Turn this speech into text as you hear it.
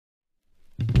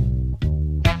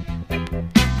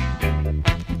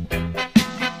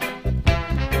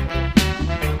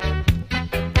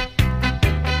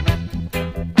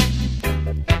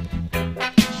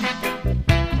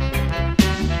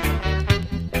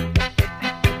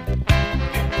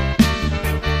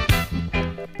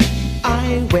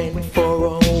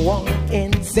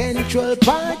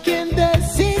Central Park in the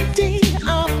city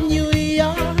of New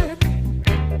York.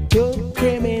 Two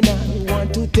criminals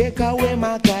want to take away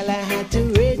my girl. I had to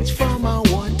reach for my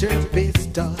water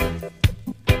pistol.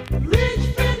 Reach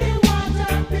for the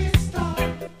water pistol.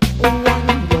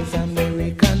 One was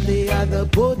American, the other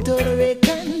Puerto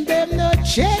Rican. Them no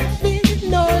check fee,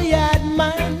 no yard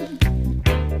man.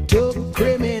 Two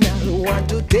criminals want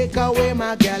to take away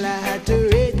my girl. I had to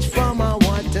reach for my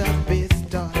water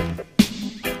pistol.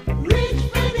 Reach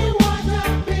for the water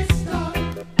pistol.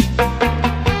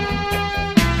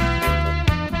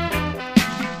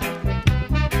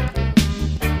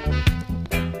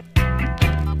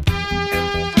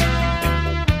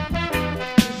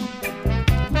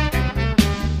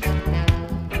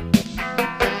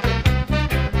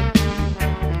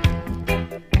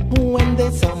 When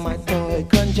they saw my toy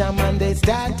conjure man, they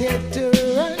started to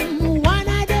run. One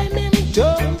of them him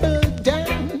tumbled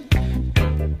down.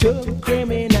 Two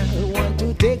criminals want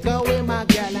to take away my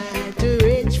girl. I had to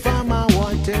reach for my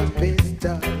water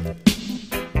pistol.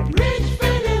 Reach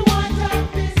for the water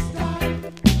pistol.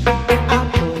 A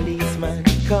policeman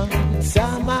come,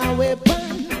 saw my weapon,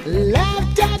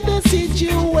 laughed at the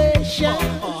situation.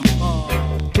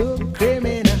 Two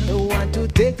criminals want to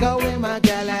take away my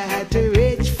girl. I had to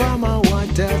reach for my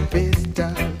water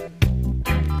pistol.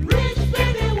 Reach for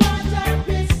the water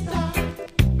pistol.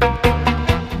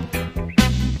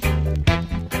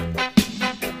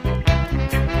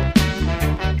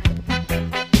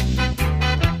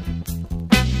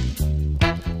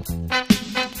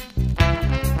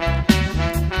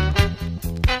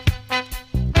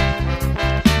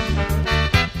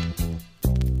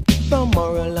 The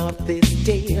moral of this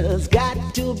tale's got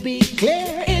to be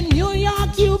clear. In New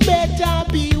York, you better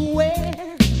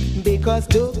beware. Because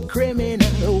two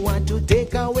criminals want to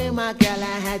take away my girl.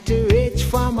 I had to reach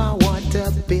for my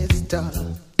water pistol.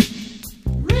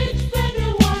 Reach for the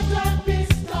water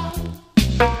pistol.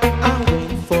 I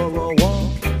went for a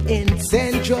walk in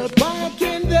Central Park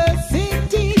in the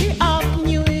city of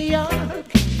New York.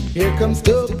 Here comes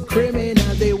two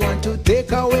criminals, they want to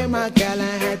take away my girl.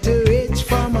 I had to reach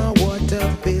for my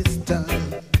water pistol.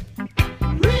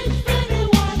 Reach for the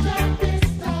water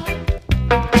pistol.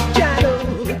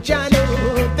 Jano,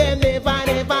 them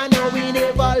never know we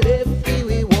never left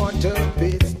the water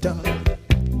pistol.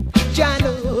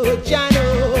 Jano,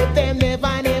 them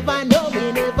never know we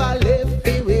never left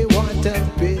the water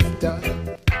pistol.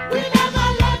 We never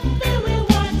left the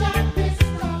water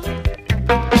pistol.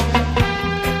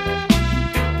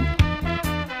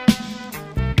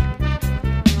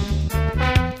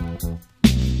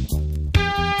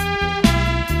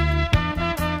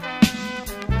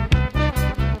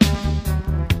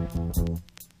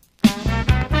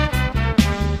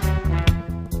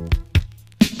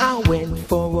 I went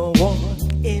for a walk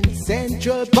in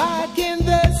Central Park in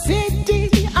the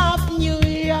city of New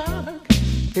York.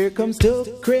 Here comes two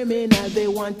criminals, they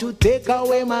want to take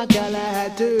away my girl. I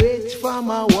had to reach for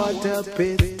my water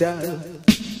pistol.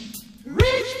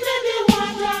 Reach for the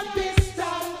water pistol.